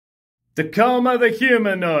Tacoma the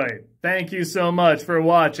Humanoid. Thank you so much for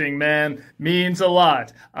watching, man. Means a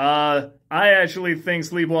lot. I actually think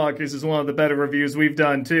Sleepwalkers is one of the better reviews we've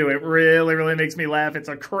done, too. It really, really makes me laugh. It's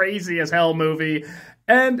a crazy as hell movie.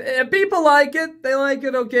 And people like it. They like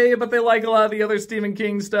it okay, but they like a lot of the other Stephen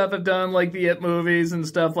King stuff I've done, like the It movies and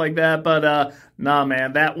stuff like that. But, nah,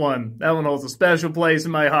 man, that one holds a special place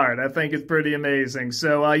in my heart. I think it's pretty amazing.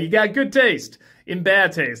 So, you got good taste in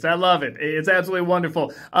bad taste. I love it. It's absolutely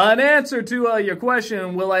wonderful. An answer to your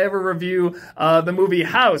question, will I ever review the movie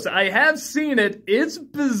House? I have seen it. It's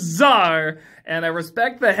bizarre, and I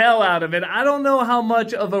respect the hell out of it. I don't know how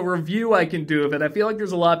much of a review I can do of it. I feel like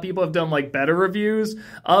there's a lot of people who have done like better reviews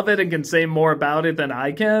of it and can say more about it than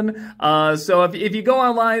I can. So if you go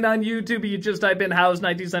online on YouTube, you just type in House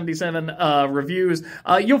 1977 reviews,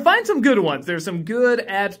 you'll find some good ones. There's some good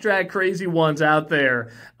abstract crazy ones out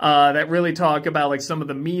there that really talk about like some of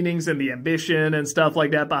the meanings and the ambition and stuff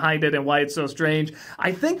like that behind it and why it's so strange.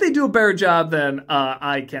 I think they do a better job than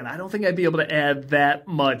I can. I don't think I'd be able to add that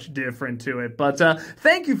much different to it. But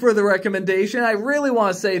thank you for the recommendation. I really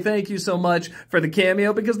want to say thank you so much for the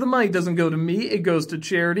cameo, because the money doesn't go to me. It goes to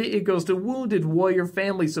charity. It goes to Wounded Warrior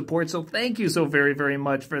Family Support. So thank you so very, very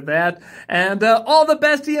much for that. And all the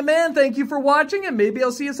best to you, man. Thank you for watching, and maybe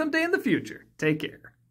I'll see you someday in the future. Take care.